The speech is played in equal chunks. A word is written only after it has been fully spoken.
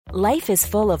Life is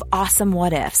full of awesome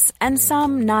what-ifs, and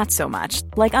some not so much,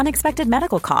 like unexpected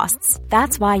medical costs.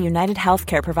 That's why United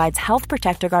Healthcare provides Health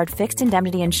Protector Guard fixed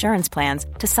indemnity insurance plans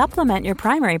to supplement your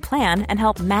primary plan and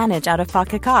help manage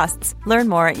out-of-pocket costs. Learn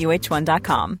more at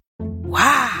uh1.com.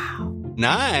 Wow.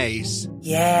 Nice.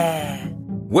 Yeah.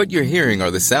 What you're hearing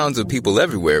are the sounds of people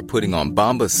everywhere putting on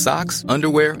Bombas socks,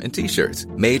 underwear, and T-shirts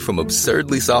made from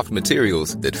absurdly soft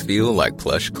materials that feel like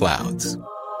plush clouds.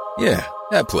 Yeah,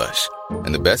 that plush.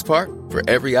 And the best part? For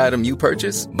every item you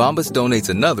purchase, Bombas donates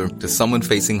another to someone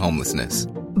facing homelessness.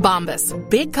 Bombas.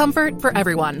 Big comfort for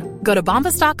everyone. Go to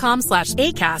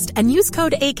bombas.com/ACAST and use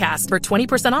code ACAST for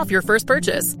 20% off your first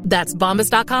purchase. That's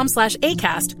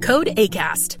bombas.com/ACAST. Code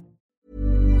ACAST.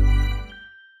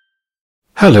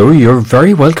 Hello, you're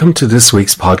very welcome to this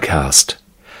week's podcast,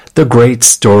 The Great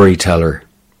Storyteller.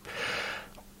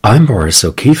 I'm Maurice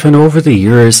O'Keefe, and over the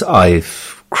years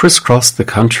I've crisscrossed the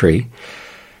country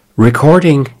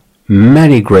recording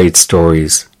many great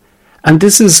stories. And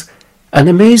this is an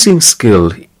amazing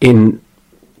skill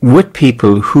with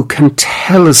people who can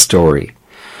tell a story.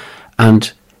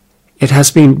 And it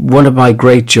has been one of my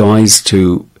great joys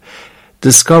to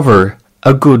discover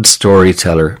a good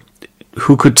storyteller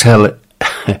who could tell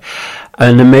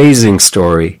an amazing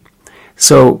story.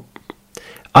 So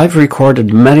I've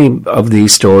recorded many of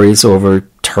these stories over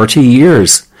 30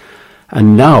 years,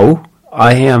 and now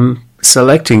I am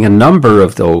selecting a number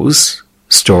of those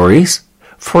stories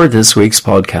for this week's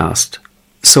podcast.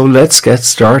 So let's get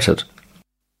started.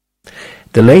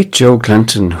 The late Joe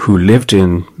Clinton, who lived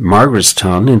in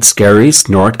Margaretstown in Skerries,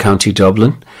 North County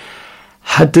Dublin,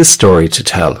 had this story to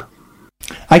tell.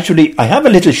 Actually, I have a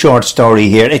little short story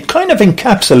here. It kind of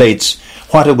encapsulates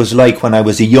what it was like when I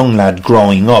was a young lad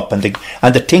growing up and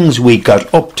the things we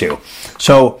got up to.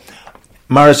 So,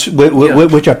 Maurice,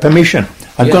 with your permission,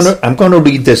 I'm going to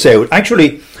read this out.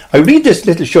 Actually, I read this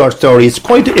little short story. It's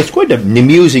quite an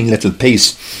amusing little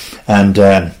piece, and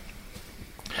I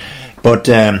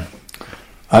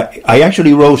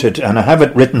actually wrote it, and I have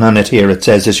it written on it here. It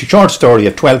says it's a short story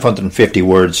of 1,250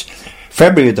 words,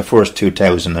 February the 1st,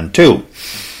 2002,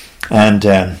 and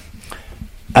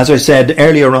as I said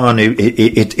earlier on,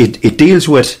 it deals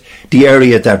with the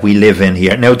area that we live in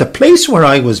here. Now, the place where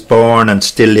I was born and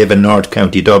still live in North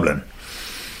County Dublin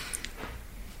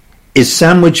is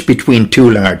sandwiched between two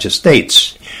large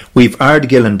estates. We've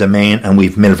Ardgillan Domain and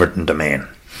we've Milverton Domain.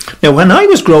 Now, when I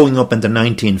was growing up in the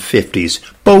 1950s,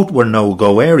 both were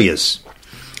no-go areas.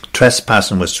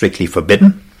 Trespassing was strictly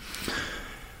forbidden.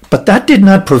 But that did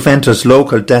not prevent us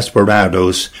local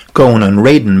desperados going on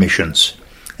raiding missions,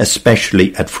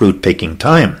 especially at fruit-picking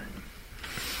time.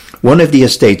 One of the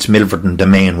estates, Milverton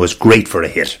Domain, was great for a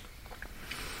hit.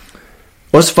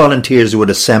 Us volunteers would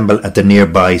assemble at the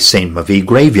nearby St. Mavie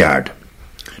graveyard.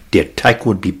 The attack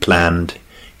would be planned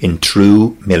in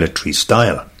true military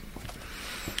style.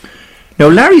 Now,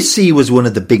 Larry C. was one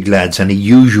of the big lads, and he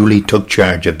usually took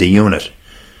charge of the unit.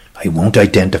 I won't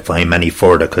identify him any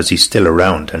further because he's still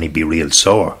around and he'd be real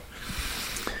sore.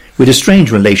 We had a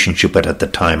strange relationship at the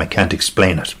time, I can't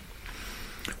explain it.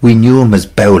 We knew him as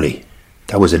Bowley,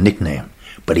 that was a nickname,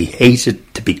 but he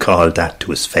hated to be called that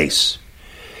to his face.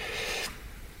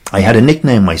 I had a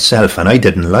nickname myself and I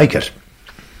didn't like it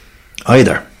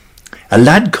either. A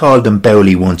lad called him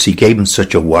Bowley once. He gave him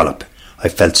such a wallop. I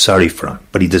felt sorry for him,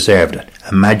 but he deserved it.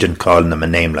 Imagine calling him a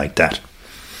name like that.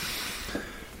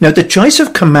 Now, the choice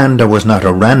of commander was not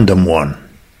a random one.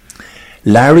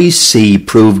 Larry C.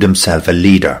 proved himself a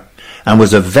leader and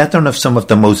was a veteran of some of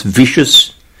the most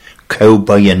vicious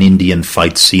cowboy and Indian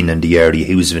fights seen in the area.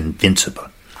 He was invincible.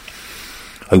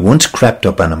 I once crept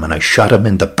up on him and I shot him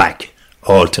in the back,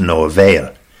 all to no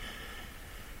avail.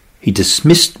 He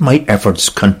dismissed my efforts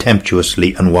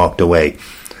contemptuously and walked away.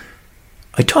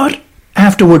 I thought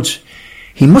afterwards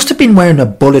he must have been wearing a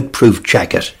bulletproof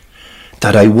jacket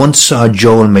that I once saw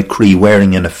Joel McCree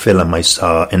wearing in a film I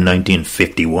saw in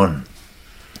 1951.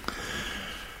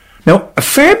 Now, a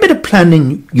fair bit of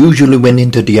planning usually went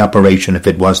into the operation if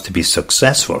it was to be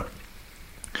successful.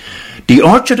 The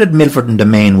orchard at Milverton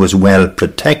Domain was well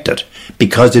protected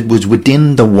because it was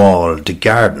within the wall, the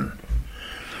garden.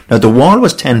 Now, the wall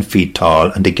was 10 feet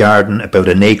tall and the garden about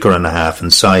 1.5 acres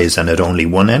in size and had only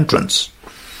one entrance.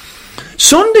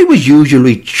 Sunday was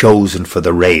usually chosen for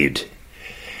the raid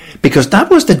because that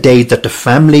was the day that the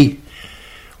family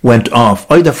went off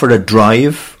either for a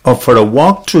drive or for a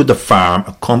walk through the farm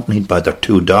accompanied by their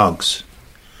 2 dogs.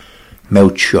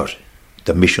 Mouth shut,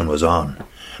 the mission was on.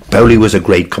 Bowley was a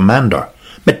great commander,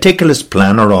 meticulous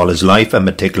planner all his life, a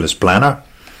meticulous planner.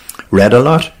 Read a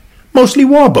lot, mostly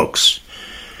war books.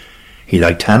 He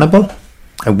liked Hannibal.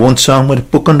 I once saw him with a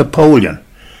book on Napoleon.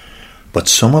 but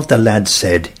some of the lads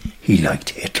said he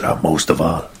liked Hitler most of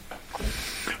all.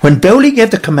 When Bowley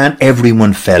gave the command,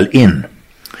 everyone fell in.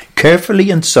 Carefully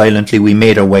and silently we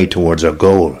made our way towards our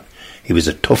goal. He was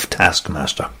a tough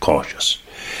taskmaster, cautious.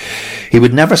 He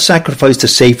would never sacrifice the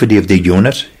safety of the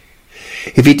unit.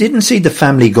 If he didn't see the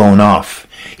family going off,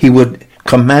 he would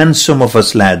command some of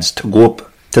us lads to go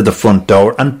up to the front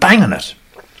door and bang on it.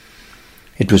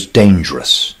 It was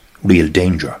dangerous, real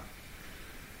danger.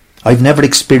 I've never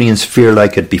experienced fear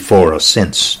like it before or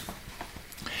since.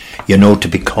 You know, to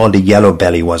be called a yellow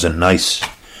belly wasn't nice.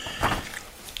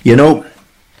 You know,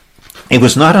 it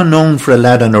was not unknown for a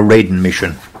lad on a raiding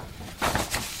mission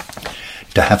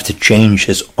to have to change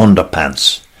his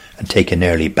underpants and take an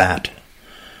early bath.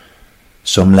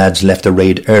 Some lads left the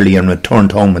raid early and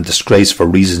returned home in disgrace for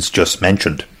reasons just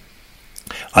mentioned.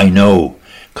 I know,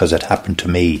 because it happened to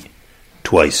me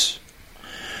twice.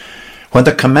 When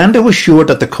the commander was sure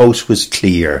that the coast was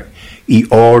clear, he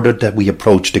ordered that we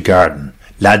approach the garden,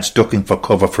 lads ducking for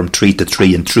cover from tree to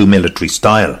tree in true military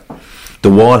style.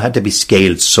 The wall had to be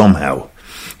scaled somehow.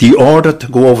 The order to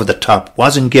go over the top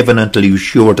wasn't given until he was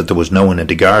sure that there was no one in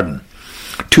the garden.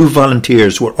 2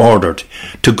 volunteers were ordered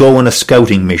to go on a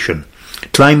scouting mission.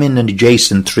 Climbing an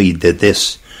adjacent tree did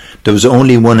this. There was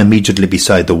only one immediately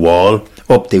beside the wall.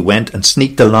 Up they went and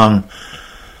sneaked along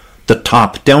the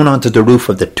top down onto the roof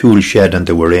of the tool shed, and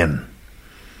they were in.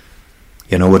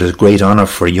 You know, it is a great honour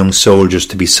for young soldiers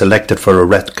to be selected for a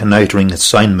reconnoitring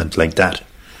assignment like that.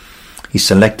 He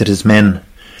selected his men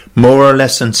more or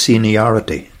less in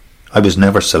seniority. I was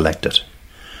never selected.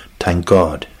 Thank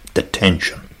God. The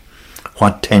tension.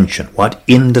 What tension. What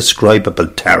indescribable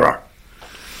terror.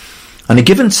 On a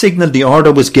given signal, the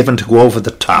order was given to go over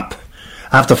the top.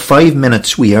 After 5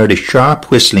 minutes, we heard a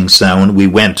sharp whistling sound. We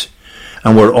went,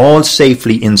 and were all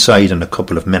safely inside in a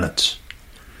couple of minutes.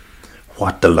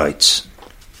 What delights.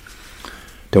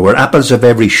 There were apples of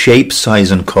every shape,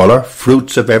 size and colour,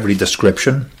 fruits of every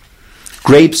description,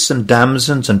 grapes and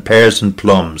damsons and pears and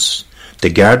plums. The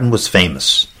garden was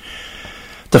famous.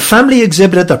 The family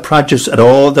exhibited their produce at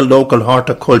all the local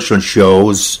horticultural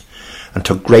shows and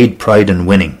took great pride in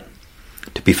winning.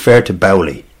 To be fair to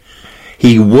Bowley,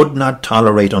 he would not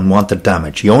tolerate unwanted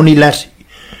damage. He only let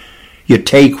you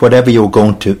take whatever you were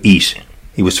going to eat.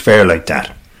 He was fair like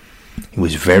that. He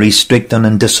was very strict and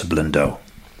undisciplined, though.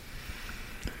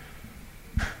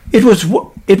 It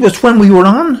was when we were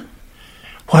on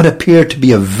what appeared to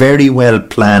be a very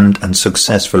well-planned and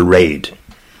successful raid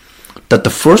that the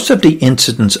first of the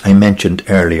incidents I mentioned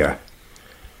earlier,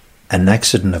 an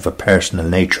accident of a personal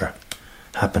nature,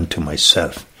 happened to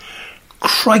myself.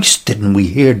 Christ, didn't we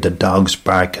hear the dogs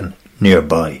barking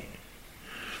nearby?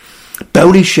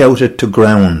 Bowley shouted to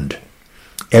ground.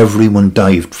 Everyone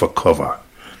dived for cover.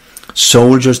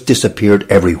 Soldiers disappeared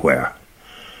everywhere.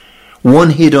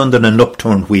 One hid under an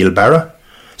upturned wheelbarrow.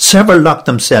 Several locked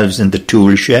themselves in the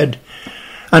tool shed,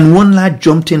 and one lad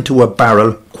jumped into a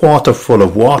barrel quarter full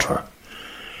of water.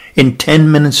 In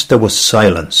 10 minutes there was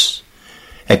silence,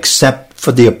 except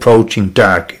for the approaching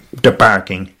the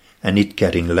barking and it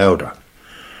getting louder.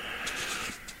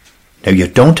 Now, you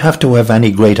don't have to have any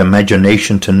great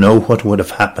imagination to know what would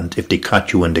have happened if they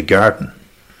caught you in the garden.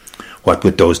 What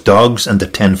with those dogs and the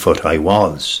 10-foot-high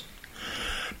walls.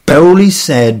 Bowley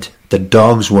said the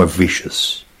dogs were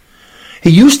vicious. He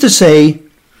used to say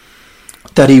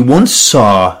that he once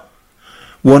saw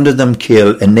one of them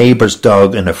kill a neighbour's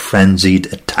dog in a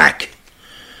frenzied attack.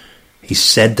 He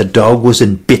said the dog was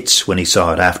in bits when he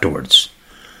saw it afterwards.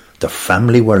 The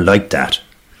family were like that.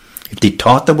 If they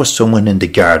thought there was someone in the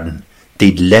garden,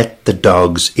 they'd let the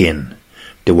dogs in.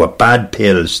 They were bad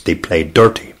pills. They played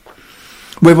dirty.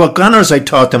 We were gunners, I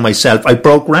thought to myself. I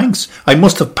broke ranks. I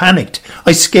must have panicked.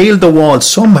 I scaled the wall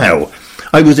somehow.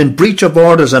 I was in breach of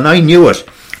orders and I knew it.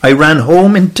 I ran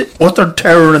home in utter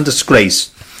terror and disgrace.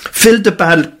 Filled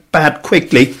the bag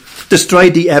quickly.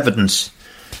 Destroyed the evidence.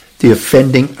 The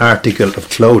offending article of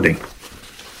clothing.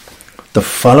 The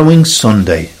following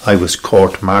Sunday I was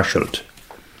court-martialed.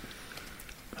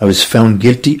 I was found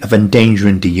guilty of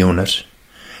endangering the unit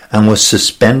and was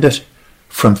suspended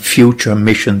from future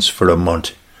missions for a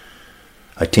month.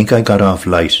 I think I got off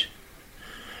light.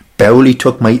 Bowley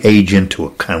took my age into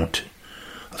account.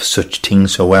 Of such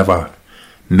things, however,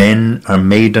 men are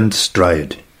made and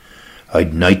stride.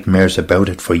 I'd nightmares about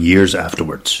it for years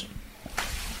afterwards.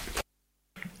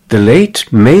 The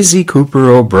late Maisie Cooper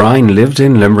O'Brien lived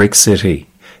in Limerick City.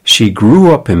 She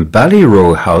grew up in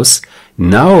Ballyroe House,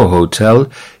 now a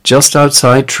hotel, just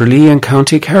outside Tralee in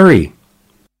County Kerry.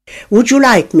 Would you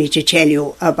like me to tell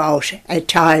you about a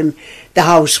time the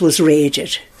house was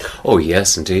raided? Oh,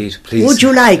 yes, indeed. Please. Would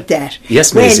you like that?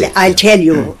 Yes, Maisie. Well, I'll tell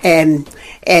you.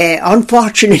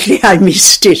 Unfortunately, I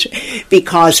missed it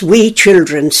because we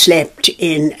children slept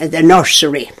in the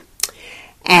nursery.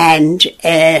 And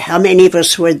how many of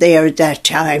us were there at that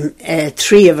time?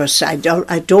 3 of us. I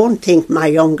don't think my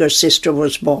younger sister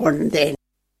was born then.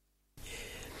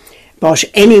 But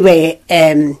anyway,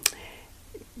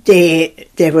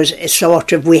 there was a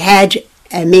sort of, we had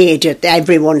a maid,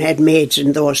 everyone had maids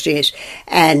in those days,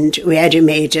 and we had a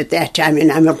maid at that time,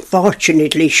 and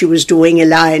unfortunately she was doing a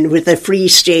line with a Free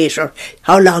Stater.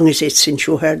 How long is it since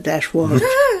you heard that word?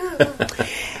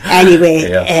 Anyway,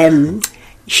 yeah.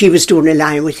 She was doing a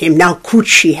line with him. Now, could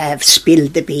she have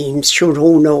spilled the beans? Sure,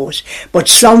 who knows? But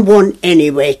someone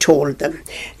anyway told them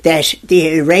that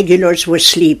the irregulars were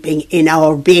sleeping in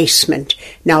our basement.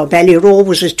 Now, Ballyroe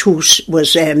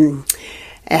was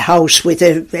a house with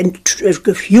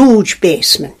a huge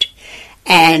basement,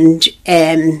 and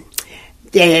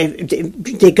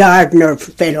the gardener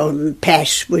fellow,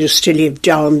 Pat, was to live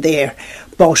down there.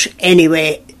 But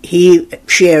anyway, he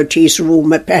shared his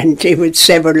room apparently with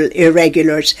several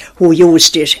irregulars who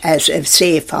used it as a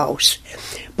safe house.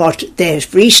 But the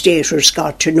Free Staters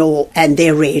got to know and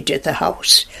they raided the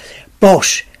house.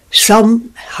 But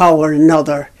somehow or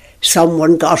another,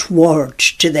 someone got word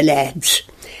to the lads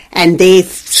and they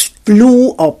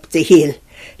flew up the hill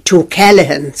to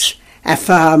Callahan's, a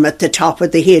farm at the top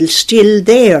of the hill, still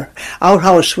there. Our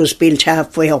house was built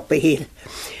halfway up a hill.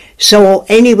 So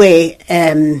anyway,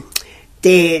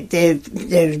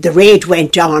 the raid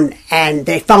went on and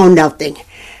they found nothing.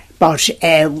 But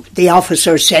the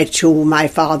officer said to my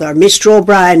father, Mr.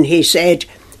 O'Brien, he said,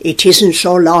 it isn't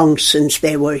so long since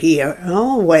they were here.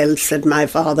 Oh, well, said my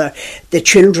father, the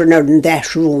children are in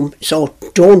that room, so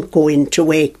don't go in to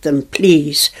wake them,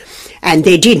 please. And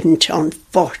they didn't,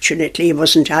 unfortunately.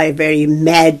 Wasn't I very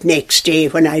mad next day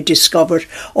when I discovered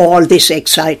all this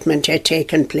excitement had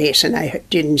taken place and I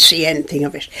didn't see anything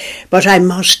of it. But I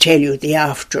must tell you the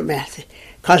aftermath,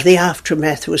 because the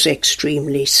aftermath was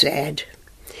extremely sad.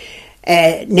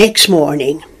 Next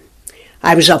morning,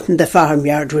 I was up in the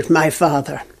farmyard with my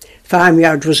father.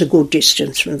 Farmyard was a good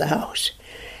distance from the house.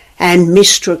 And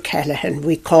Mr. Callahan,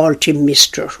 we called him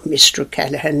Mr.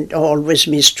 Callahan, always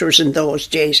misters in those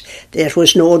days. There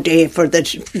was no day for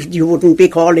that, you wouldn't be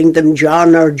calling them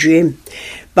John or Jim.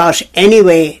 But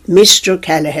anyway, Mr.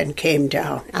 Callahan came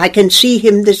down. I can see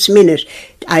him this minute.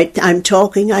 I'm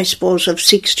talking, I suppose, of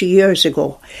 60 years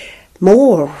ago.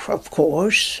 More, of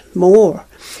course, more.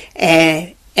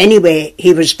 Anyway,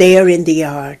 he was there in the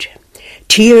yard,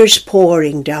 tears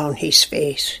pouring down his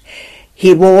face.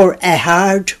 He wore a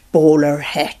hard bowler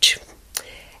hat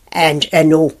and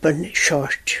an open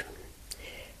shirt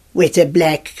with a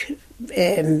black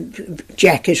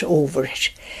jacket over it.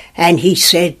 And he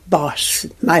said, boss,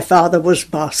 my father was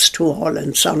boss to all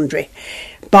and sundry.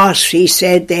 Boss, he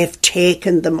said, they've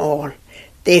taken them all.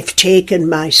 They've taken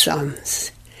my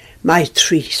sons, my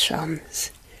 3 sons.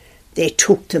 They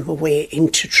took them away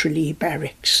into Tralee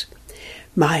Barracks.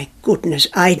 My goodness,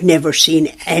 I'd never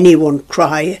seen anyone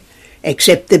cry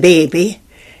except the baby,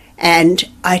 and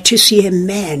to see a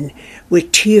man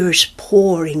with tears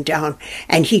pouring down,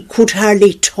 and he could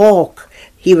hardly talk.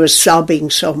 He was sobbing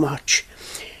so much.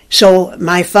 So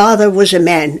my father was a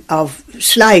man of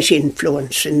slight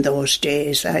influence in those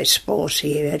days, I suppose.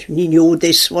 He knew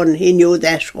this one, he knew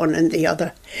that one and the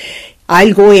other.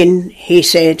 I'll go in, he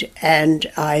said, and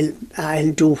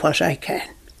I'll do what I can.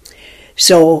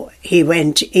 So he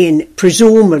went in,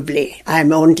 presumably,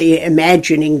 I'm only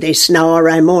imagining this now, or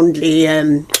I'm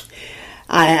only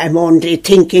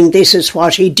thinking this is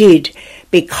what he did,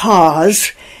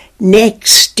 because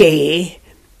next day,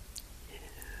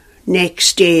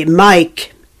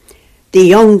 Mike, the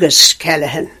youngest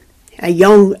Callahan,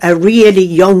 a really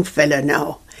young fella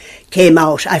now, came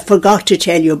out. I forgot to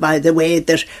tell you, by the way,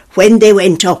 that when they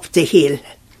went up the hill,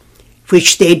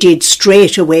 which they did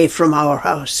straight away from our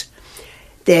house,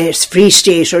 the Free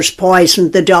Staters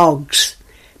poisoned the dogs.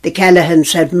 The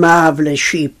Callahans had marvellous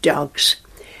sheepdogs.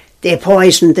 They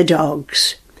poisoned the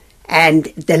dogs,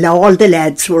 and all the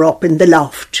lads were up in the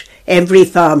loft. Every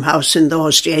farmhouse in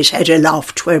those days had a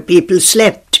loft where people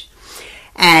slept,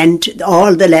 and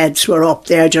all the lads were up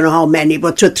there. I don't know how many,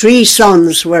 but the 3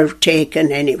 sons were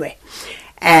taken anyway.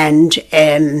 And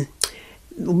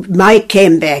Mike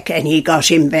came back and he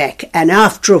got him back, and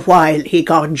after a while he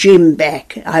got Jim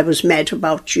back. I was mad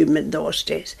about Jim in those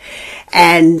days.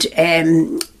 And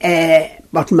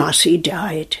but Mossy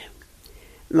died.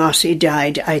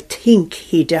 I think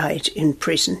he died in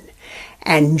prison.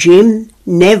 And Jim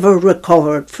never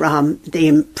recovered from the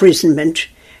imprisonment,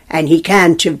 and he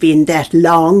can't have been that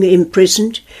long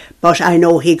imprisoned, but I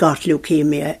know he got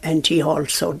leukemia and he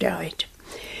also died.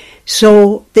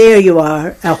 So there you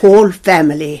are, a whole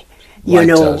family, you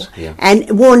know, and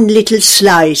one little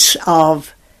slice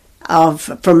of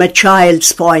from a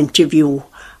child's point of view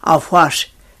of what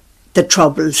the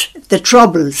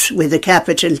troubles with a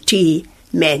capital T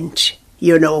meant,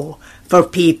 you know, for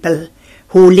people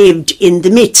who lived in the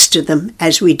midst of them,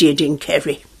 as we did in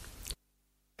Kerry.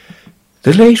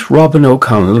 The late Robin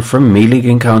O'Connell from Mealig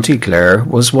in County Clare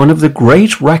was one of the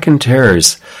great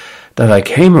raconteurs that I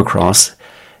came across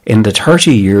in the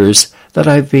 30 years that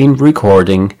I've been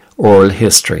recording oral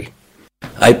history.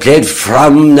 I played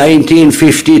from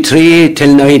 1953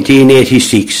 till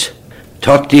 1986,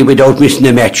 totally without missing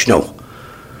a match now.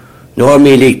 No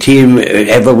Mealig team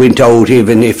ever went out,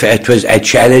 even if it was a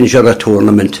challenge or a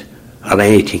tournament or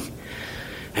anything.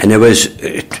 And I was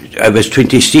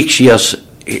 26 years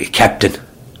captain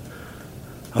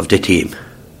of the team.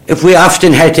 If we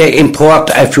often had to import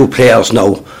a few players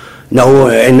now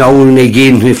and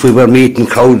again, if we were meeting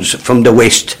crowds from the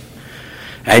west.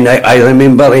 And I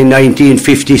remember in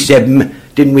 1957,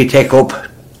 didn't we take up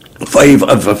five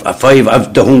of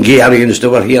the Hungarians that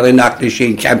were here in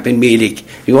Auckland camp in Mealig?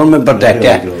 You remember that?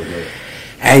 Yeah.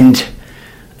 And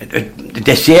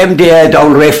the same day,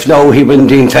 down ref now, he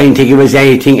went in trying to give us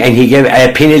anything, and he gave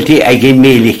a penalty against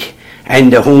Mealig.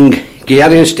 And the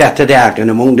Hungarians started arguing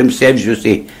among themselves, you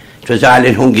see. It was all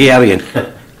in Hungarian.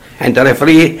 And the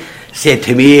referee said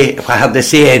to me, what are they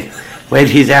saying? Well,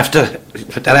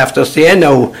 they're after saying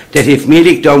now that if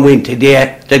Mealig don't win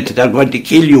today, that they're going to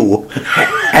kill you.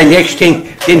 And next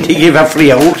thing, didn't he give a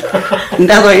free out? Isn't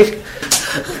that right?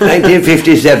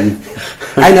 1957.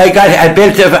 And I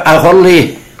built a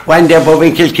Hurley one day above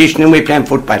in Kilkishen and we playing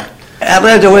football.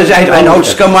 There was an old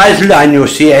Scammaz lawn, you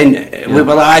see, and we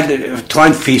were all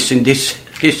throwing fists, and this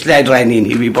lad ran in.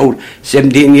 He was about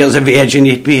 17 years of age, and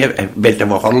he'd be a bit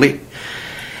of a Hurley.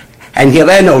 And he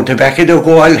ran out the back of the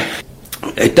goal.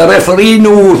 The referee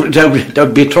knew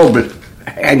there'd be trouble,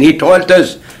 and he told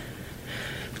us,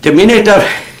 the minute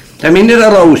the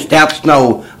row starts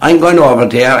now, I'm going over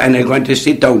there and I'm going to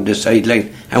sit down the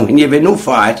sideline, and when you've enough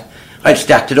for it, I'll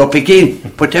start it up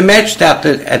again. But the match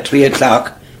started at 3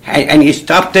 o'clock, and he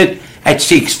stopped it at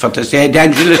 6 for the St.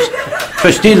 Angeles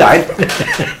for still on.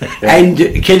 And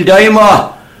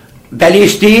Kildymore,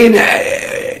 Ballysteen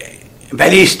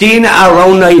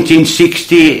around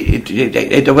 1960,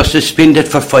 they were suspended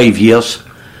for 5 years,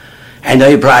 and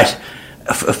I brought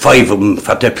 5 of them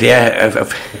for the player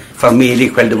for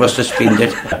Mealig while they were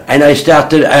suspended. And I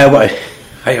started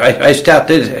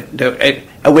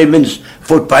a women's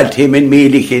football team in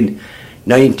Mealig in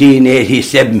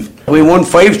 1987. We won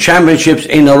 5 championships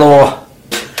in a row,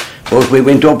 but we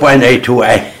went up one night to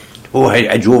a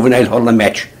juvenile hurling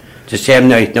match. The same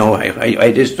night now,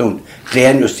 I just don't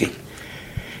play, you see.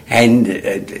 And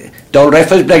the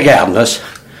ref was Black Gardeners,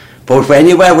 but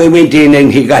anyway we went in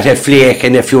and he got a flake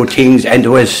and a few things, and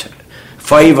there was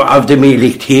 5 of the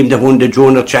Mealig team that won the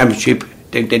junior championship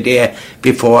the day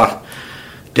before.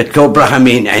 The club brought him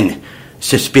in and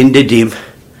suspended him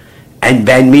and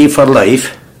banned me for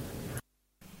life.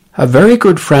 A very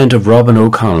good friend of Robin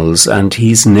O'Connell's and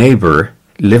his neighbour,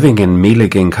 living in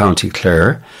Mealig in County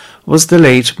Clare, was the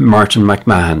late Martin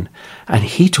McMahon, and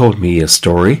he told me a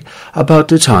story about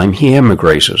the time he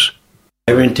emigrated.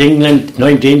 I went to England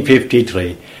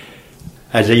 1953.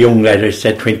 As a young lad, I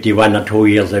said 21 or 2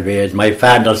 years of age. My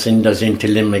father sent us into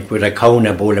Limerick with a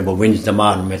counter bowl about Wednesday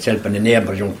morning, myself and a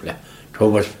neighbour young fella. 2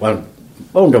 of us were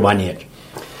under 1 age.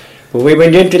 But we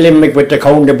went into Limerick with the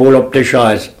counter bowl up the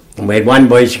shores, and we had one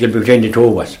bicycle between the 2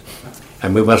 of us.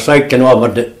 And we were cycling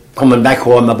over, coming back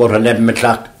home about 11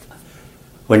 o'clock,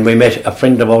 when we met a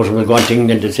friend of ours who was going to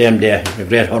England the same day, a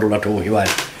great hurler too he was,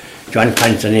 John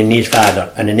Cranston and his father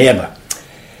and a neighbour.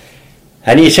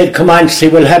 And he said, come on, see,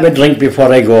 we'll have a drink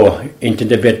before I go into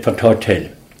the Bedford Hotel.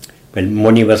 Well,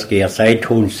 money was scarce. I had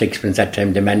 2 and 6pence that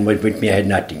time. The man was with me, I had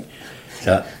nothing.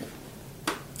 So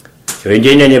in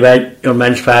the end, anyway, your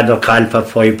man's father called for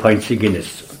 5 pints of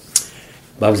Guinness.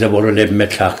 It was about 11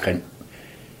 o'clock. And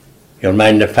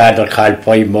the father called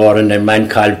 5 more, and the man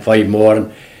called 5 more.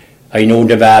 And I knew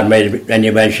the barmaid,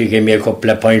 anyway, she gave me a couple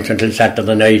of points until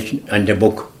Saturday night on the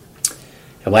book.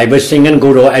 So I was singing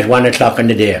good at 1 o'clock in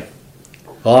the day.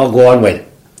 All going well.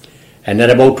 And at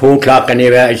about 2 o'clock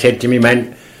anyway, I said to me,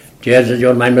 man, Jez,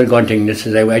 your man will go and think this.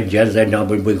 I went, Jez, I know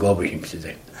we'll go with him, says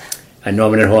I. And no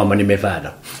one at home, and my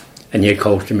father. And he had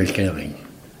coached the milk and everything.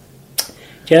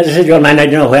 Jez, I said, your man, I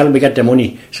don't know where we get the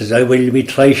money. Says I, will we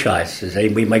try shots? Says I,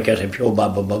 we might get a few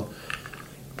bob.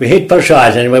 We hit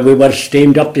Pershaws anyway, we were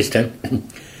steamed up this time.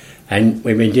 And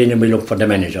we went in and we looked for the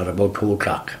manager about 2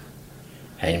 o'clock.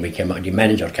 And we came out, the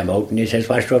manager came out and he says,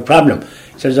 what's your problem?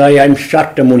 He says, I'm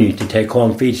short the money to take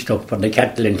home feedstock for the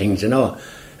cattle and things,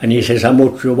 And he says, how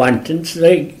much you want? And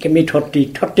says, give me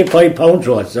 35 pounds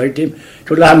worth. So I took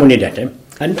a lot of money that time.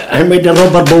 And with the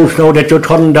rubber boots now that you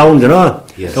turn down,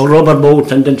 Yes. The rubber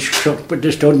boots and then shut with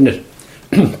the stud in it.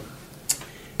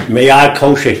 My yard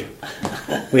cow shit.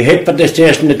 We hit for the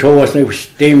station, the 2 of us, and we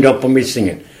steamed up and we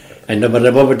singing. And they were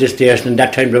above the station, and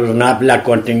that time there was an awful lot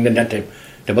going thing, and that time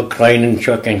they were crying and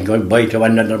chucking, going by to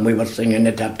one another, and we were singing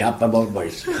the top of our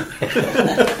voice.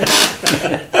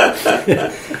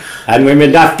 And we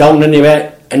went off down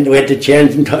anyway, and we had to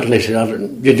change in Turles,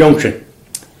 the junction.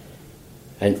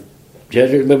 And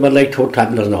we were like 2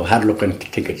 travellers now, hard looking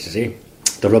tickets, you see.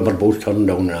 The rubber boots turned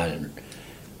down and all.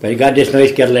 But I got this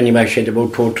nice girl anyway, she had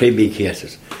about 2 or 3 big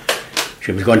cases.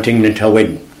 She was going to England to a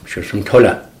wedding. She was from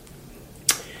Tulla.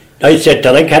 I said to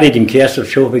her, I carried in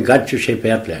cases, so we got to say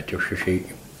fair play to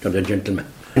the gentleman.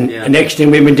 And the next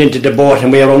thing we went into the boat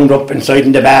and we round up inside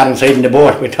in the bar, inside in the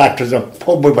boat. We thought it was a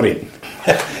pub we were in.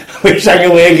 We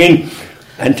sang away again.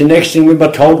 And the next thing we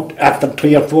were told after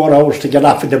 3 or 4 hours to get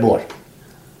off of the boat.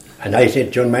 And I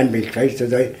said, John Manville, Christ,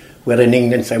 we're in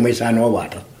England, so we saw no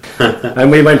water.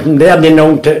 And we went from there then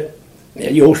down to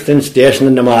Euston Station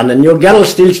in the morning, and your girl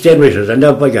still stayed with us, I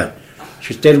never forget.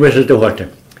 She stayed with us the whole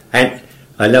time. And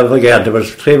I never forget, there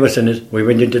was 3 of us in it, we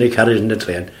went into the carriage in the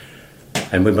train,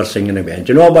 and we were singing again.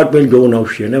 Do you know what we'll do now,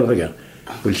 she never forget?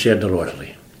 We'll say the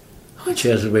rosary. She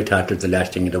says, we thought it was the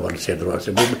last thing in the world to say the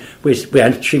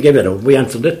rosary. She gave it out, we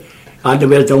answered it, all the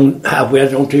way down, halfway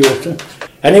down to Euston.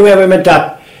 Anyway, we went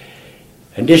up.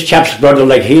 And this chap's brother,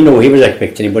 like, he knew he was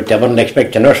expecting him, but they weren't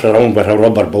expecting us around with our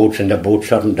rubber boots and the boots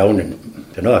shutting down, and,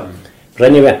 But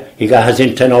anyway, he got us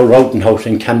into an old routing house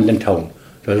in Camden Town.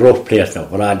 It was a rough place now,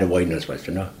 where all the winers was,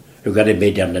 You got a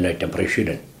bed there in the night and brush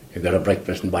in. You got a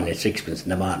breakfast and 1 and 6pence in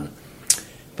the morning.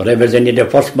 But I was in the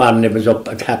first morning, I was up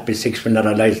at 6:30 when I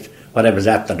realised what I was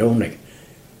after doing, like.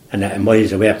 And I'm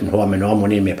miles away from home and no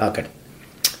money in my pocket.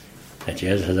 And she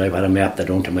says, what am I after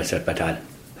doing to myself at all?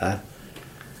 Huh?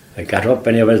 I got up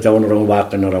and I was down around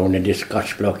walking around, and this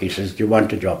Scotch bloke, he says, do you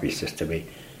want a job? He says to me.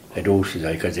 I do, says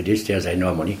I, because at this stage I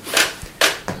know money.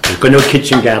 We're going to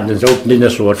kitchen gardens out in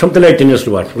this road, something like in this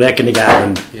road, raking the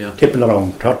garden, tipping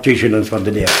around, 30 shillings for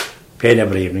the day, paid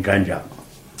every evening, grand job.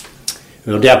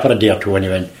 We were there for a day or 2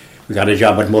 anyway. We got a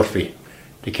job at Murphy,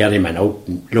 the carryman out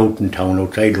in Luton Town,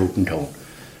 outside Luton Town,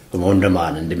 from Monday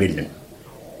morning in the building.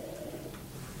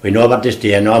 We know about this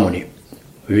day, no money.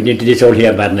 We went into this old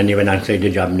hair barn and he went outside the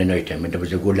job in the night time, and there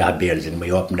was a good lot of bales, and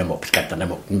we opened them up, scattered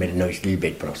them up, and made a nice little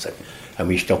bed for us. And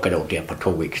we stuck it out there for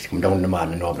 2 weeks, come down in the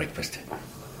morning, no breakfast.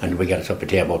 And we got us up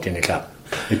at here about 10 o'clock.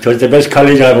 It was the best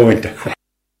college I ever went to.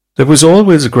 There was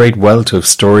always a great wealth of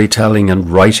storytelling and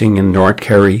writing in North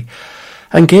Kerry,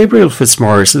 and Gabriel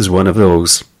Fitzmaurice is one of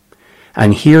those.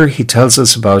 And here he tells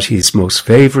us about his most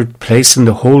favourite place in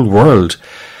the whole world,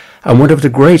 and one of the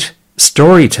great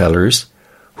storytellers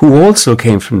who also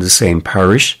came from the same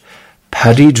parish,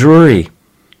 Paddy Drury.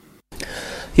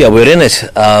 Yeah, we're in it.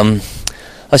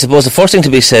 I suppose the first thing to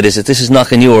be said is that this is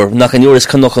Knockanure. Knockanure is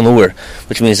Connockanure,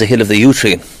 which means the hill of the yew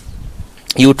tree.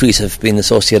 Yew trees have been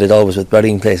associated always with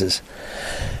burying places.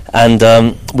 And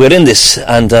we're in this,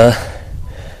 and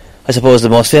I suppose the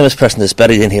most famous person that's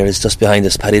buried in here is just behind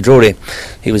us, Paddy Drury.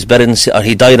 He was buried,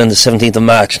 he died on the 17th of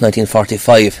March,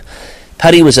 1945.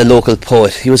 Paddy was a local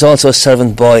poet. He was also a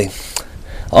servant boy.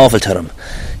 Awful to him.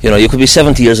 You could be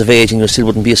 70 years of age and you still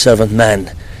wouldn't be a servant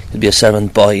man. You'd be a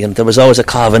servant boy. And there was always a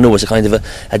Cavanu, was a kind of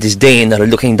a disdain or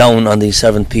looking down on these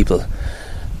servant people.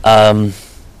 Like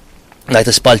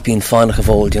the Spalpeen Fánach of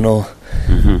old,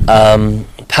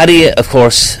 Mm-hmm. Paddy, of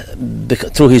course,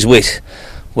 through his wit,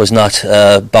 was not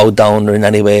bowed down or in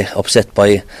any way upset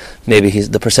by maybe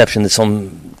the perception that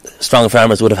some strong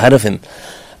farmers would have had of him.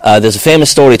 There's a famous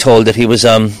story told that he was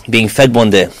being fed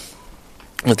one day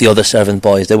with the other servant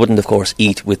boys. They wouldn't, of course,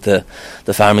 eat with the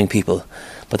farming people,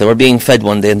 but they were being fed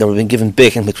one day and they were being given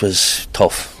bacon, which was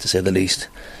tough, to say the least.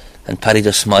 And Paddy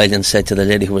just smiled and said to the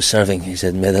lady who was serving, he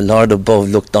said, "May the Lord above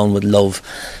look down with love,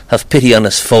 have pity on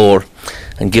us four,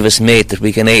 and give us mate that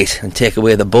we can eat, and take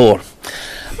away the boar."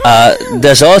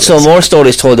 There's also more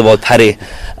stories told about Paddy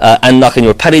and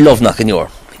Knockanure. Paddy loved Knockanure.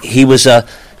 He was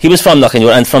from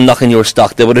Knockanure and from Knockanure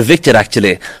stock. They were evicted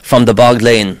actually from the Bog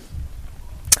Lane.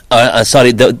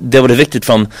 They were evicted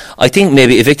from, I think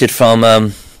maybe evicted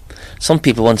from, some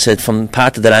people once said from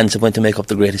part of the lands that went to make up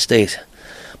the great estate.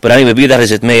 But anyway, be that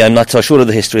as it may, I'm not so sure of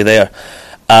the history there.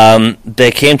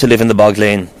 They came to live in the Bog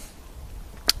Lane,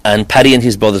 and Paddy and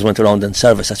his brothers went around in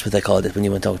service. That's what they called it when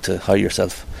you went out to hire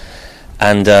yourself.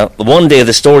 And one day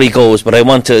the story goes, but I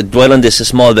want to dwell on this a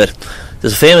small bit.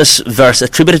 There's a famous verse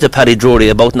attributed to Paddy Drury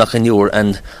about Knockanure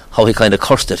and how he kind of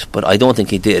cursed it, but I don't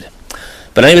think he did.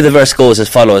 But anyway, the verse goes as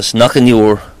follows: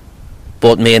 Knockanure,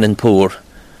 both main and poor,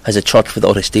 has a church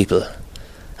without a steeple,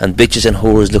 and bitches and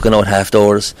whores looking out half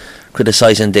doors,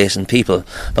 criticising decent people.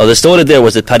 Now the story there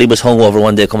was that Paddy was hungover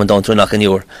one day coming down through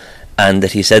Knockanure, and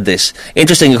that he said this.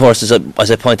 Interesting, of course,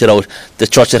 as I pointed out, the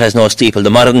church that has no steeple, the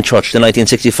modern church, the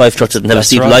 1965 church that didn't have a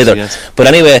steeple either. Yes. But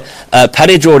anyway,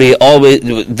 Paddy Drury always,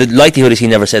 the likelihood is he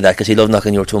never said that because he loved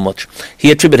Knockanure too much.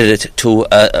 He attributed it to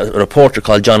a reporter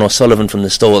called John O'Sullivan from the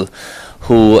Stole,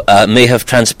 who may have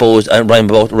transposed a rhyme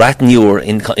about Rathnure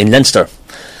in Leinster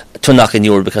to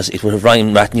Knockanure, because it would have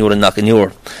rhymed Rathnure and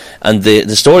Knockanure. And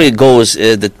the story goes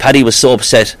that Paddy was so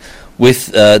upset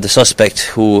with the suspect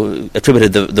who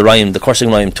attributed the rhyme, the cursing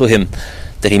rhyme, to him,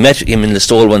 that he met him in the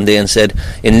Stole one day and said,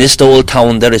 "In this old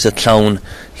town there is a clown,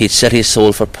 he'd set his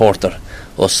soul for porter.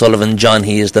 O'Sullivan John,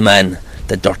 he is the man,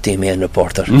 the dirty mail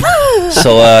reporter."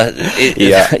 So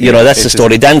that's the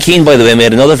story. Dan Keane, by the way,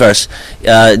 made another verse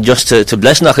just to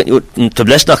bless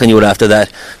Knockanure after that.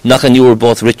 Knockanure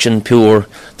both rich and pure,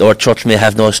 though our church may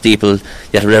have no steeple,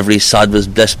 yet every sod was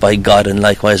blessed by God, and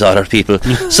likewise other people.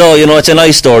 So it's a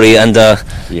nice story, and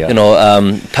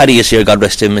Paddy is here, God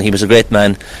rest him, and he was a great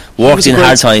man, worked in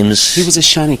hard times. He was a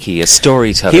shanachie, a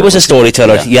storyteller. He was a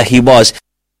storyteller, yeah, he was.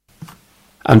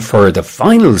 And for the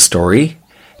final story,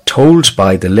 told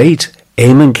by the late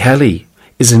Eamon Kelly,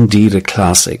 is indeed a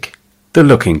classic, The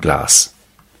Looking Glass.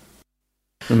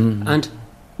 And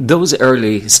those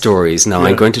early stories, now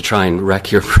I'm going to try and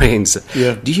rack your brains.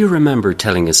 Yeah. Do you remember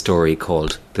telling a story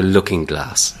called The Looking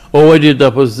Glass? Oh, I did.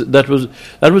 That was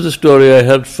a story I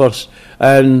heard first,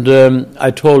 and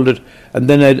I told it, and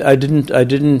then I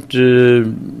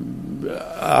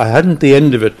hadn't the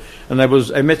end of it. And I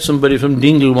met somebody from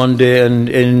Dingle one day,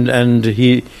 and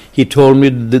he told me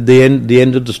the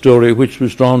end of the story, which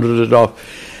was rounded it off.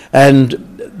 And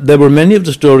there were many of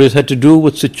the stories had to do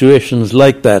with situations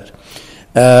like that.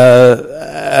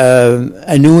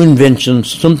 A new invention,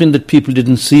 something that people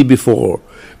didn't see before,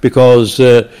 because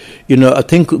I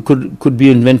think could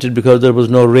be invented because there was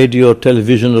no radio or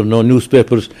television or no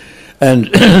newspapers, and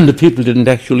the people didn't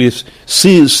actually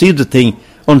see the thing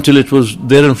until it was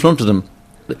there in front of them.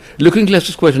 Looking Glass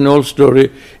is quite an old story.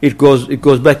 It goes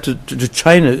back to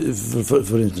China,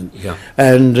 for instance. Yeah.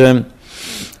 And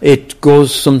it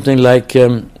goes something like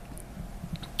it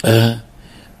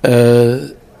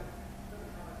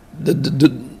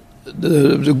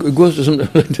goes to something.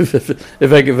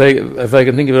 if I can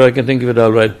think of it, I can think of it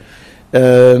all right.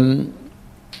 The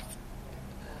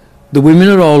women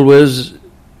are always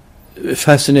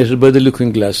fascinated by the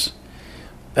Looking Glass,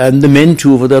 and the men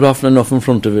too, for they're often enough in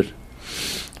front of it.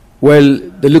 Well,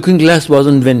 the Looking Glass was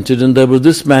invented, and there was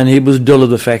this man, he was dull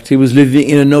of the fact. He was living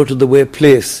in an out-of-the-way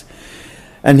place,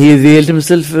 and he availed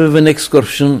himself of an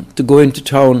excursion to go into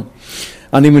town,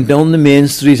 and he went down the main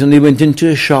street, and he went into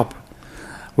a shop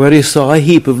where he saw a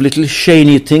heap of little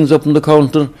shiny things up on the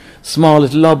counter, small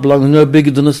little oblongs, no bigger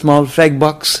than a small fag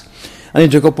box, and he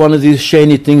took up one of these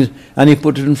shiny things, and he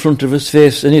put it in front of his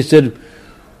face, and he said,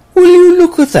 "Will you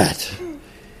look at that?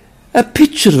 A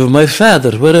picture of my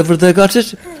father, wherever they got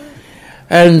it."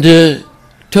 And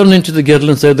turning to the girl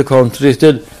inside the counter, he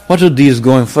said, "What are these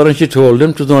going for?" And she told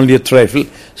him it was only a trifle.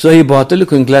 So he bought the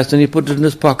Looking Glass and he put it in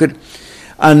his pocket.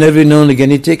 And every now and again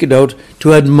he'd take it out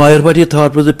to admire what he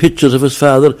thought were the pictures of his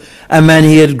father, a man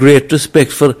he had great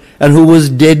respect for and who was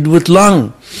dead with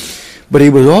long. But he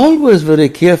was always very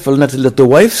careful not to let the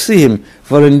wife see him,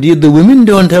 for indeed the women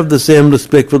don't have the same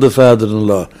respect for the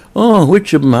father-in-law. Oh,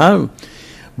 which of them have?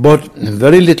 But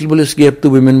very little will escape the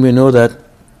women, we know that.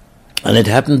 And it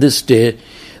happened this day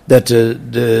that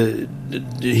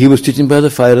he was sitting by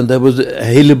the fire, and there was a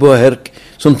Hillebo Herc,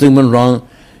 something went wrong.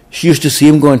 She used to see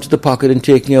him going to the pocket and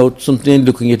taking out something and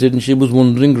looking at it, and she was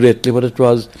wondering greatly what it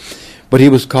was. But he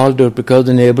was called out because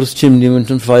the neighbour's chimney went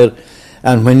on fire,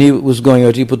 and when he was going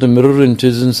out, he put the mirror into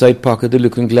his inside pocket, the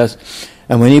Looking Glass,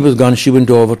 and when he was gone, she went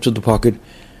over to the pocket,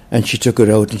 and she took it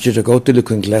out, and she took out the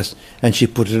Looking Glass, and she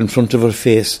put it in front of her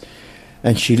face.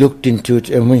 And she looked into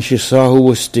it, and when she saw who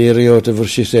was staring out of her,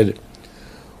 she said,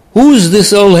 "Who's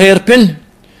this old hairpin?"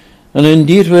 And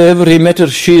indeed, wherever he met her,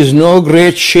 she is no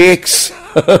great shakes.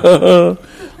 I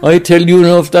tell you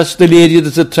now, if that's the lady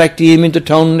that's attracting him into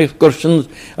town on excursions,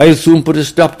 I'll soon put a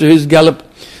stop to his gallop.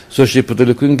 So she put the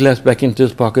Looking Glass back into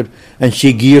his pocket, and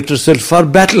she geared herself for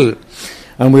battle.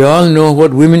 And we all know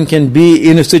what women can be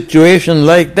in a situation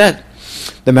like that.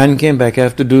 The man came back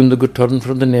after doing the good turn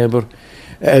for the neighbour,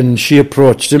 And she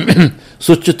approached him.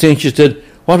 Such a thing, she said,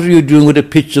 "What are you doing with a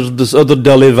picture of this other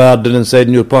Dolly Varden inside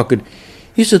in your pocket?"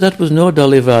 He said, "That was no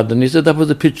Dolly Varden." He said, "That was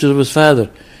a picture of his father."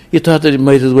 He thought that he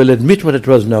might as well admit what it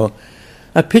was now.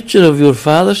 "A picture of your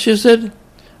father," she said,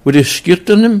 "with a skirt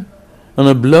on him, and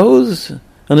a blouse,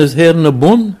 and his hair in a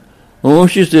bun? Oh,"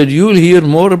 she said, "you'll hear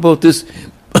more about this."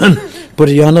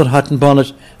 Putting on her hat and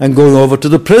bonnet and going over to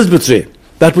the presbytery.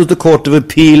 That was the Court of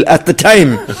Appeal at the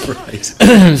time.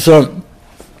 Right. So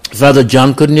Father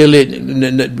John could nearly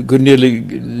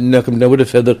knock him down with a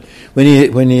feather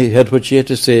when he heard what she had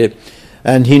to say.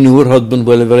 And he knew her husband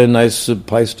well, a very nice,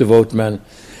 pious, devout man.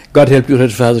 "God help you,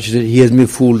 said Father," she said, "he has me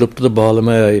fooled up to the ball of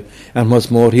my eye. And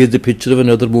what's more, he has the picture of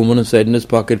another woman inside in his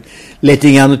pocket,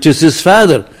 letting on it is his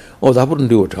father." Oh, that wouldn't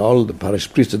do at all, the parish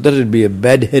priest said. That would be a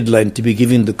bad headline to be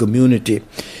giving the community.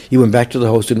 He went back to the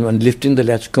house and lifting the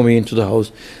latch, coming into the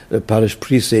house, the parish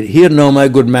priest said, "Here now, my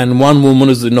good man, one woman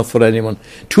is enough for anyone."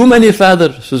 "Too many,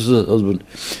 Father," says the husband.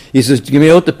 He says, "Give me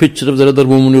out the picture of that other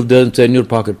woman you've there inside in your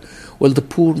pocket." Well, the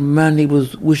poor man, he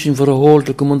was wishing for a hole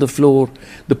to come on the floor.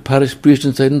 The parish priest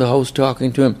inside in the house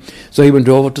talking to him. So he went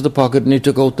over to the pocket and he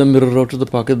took out the mirror out of the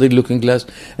pocket, the looking glass,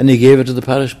 and he gave it to the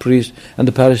parish priest. And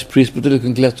the parish priest put the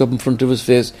looking glass up in front of his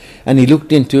face and he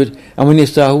looked into it. And when he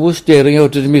saw who was staring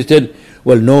out at him, he said,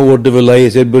 "Well, no word of a lie," he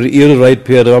said, "but you're a right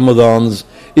pair of Ramadans.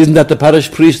 Isn't that the parish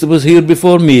priest that was here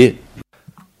before me?"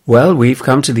 Well, we've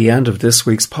come to the end of this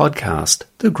week's podcast,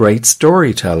 The Great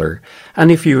Storyteller.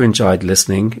 And if you enjoyed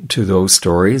listening to those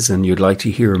stories and you'd like to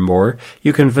hear more,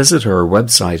 you can visit our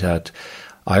website at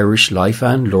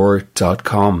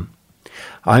irishlifeandlore.com.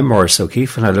 I'm Maurice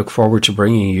O'Keefe and I look forward to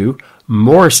bringing you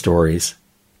more stories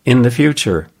in the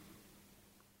future.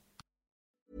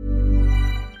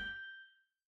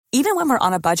 Even when we're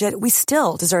on a budget, we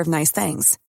still deserve nice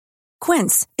things.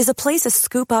 Quince is a place to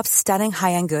scoop up stunning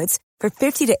high-end goods for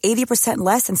 50 to 80%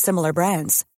 less than similar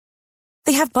brands.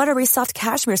 They have buttery soft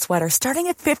cashmere sweaters starting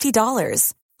at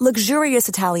 $50, luxurious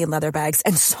Italian leather bags,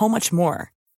 and so much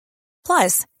more.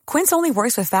 Plus, Quince only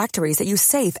works with factories that use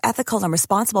safe, ethical, and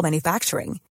responsible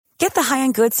manufacturing. Get the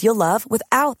high-end goods you'll love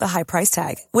without the high price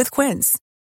tag with Quince.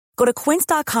 Go to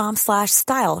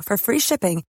quince.com/style for free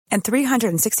shipping and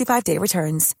 365-day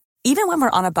returns. Even when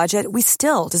we're on a budget, we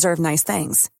still deserve nice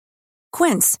things.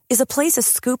 Quince is a place to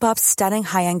scoop up stunning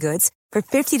high-end goods for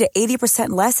 50 to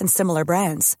 80% less than similar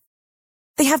brands.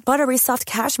 They have buttery soft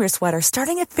cashmere sweaters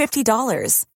starting at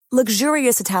 $50,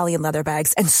 luxurious Italian leather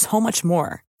bags, and so much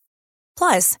more.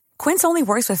 Plus, Quince only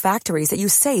works with factories that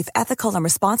use safe, ethical, and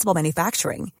responsible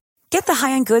manufacturing. Get the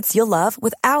high-end goods you'll love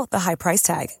without the high price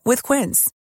tag with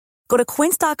Quince. Go to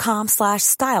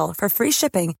quince.com/style for free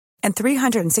shipping and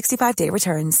 365-day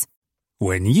returns.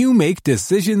 When you make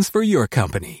decisions for your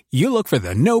company, you look for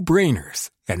the no-brainers.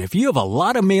 And if you have a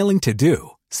lot of mailing to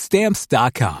do,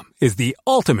 Stamps.com is the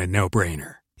ultimate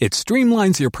no-brainer. It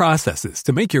streamlines your processes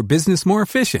to make your business more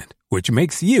efficient, which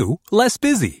makes you less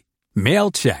busy.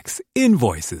 Mail checks,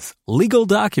 invoices, legal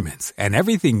documents, and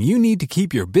everything you need to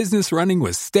keep your business running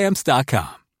with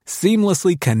Stamps.com.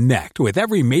 Seamlessly connect with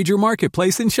every major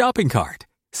marketplace and shopping cart.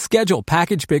 Schedule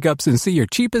package pickups and see your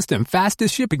cheapest and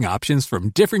fastest shipping options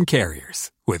from different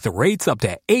carriers, with rates up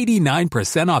to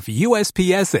 89% off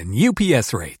USPS and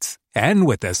UPS rates. And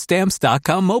with the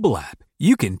Stamps.com mobile app,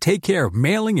 you can take care of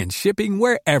mailing and shipping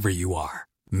wherever you are.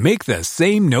 Make the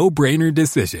same no-brainer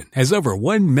decision as over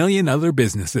 1 million other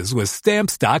businesses with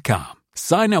Stamps.com.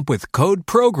 Sign up with code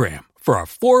PROGRAM for a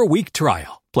 4-week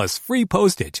trial, plus free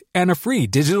postage and a free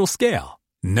digital scale.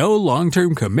 No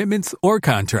long-term commitments or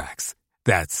contracts.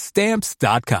 That's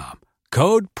Stamps.com.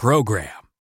 Code PROGRAM.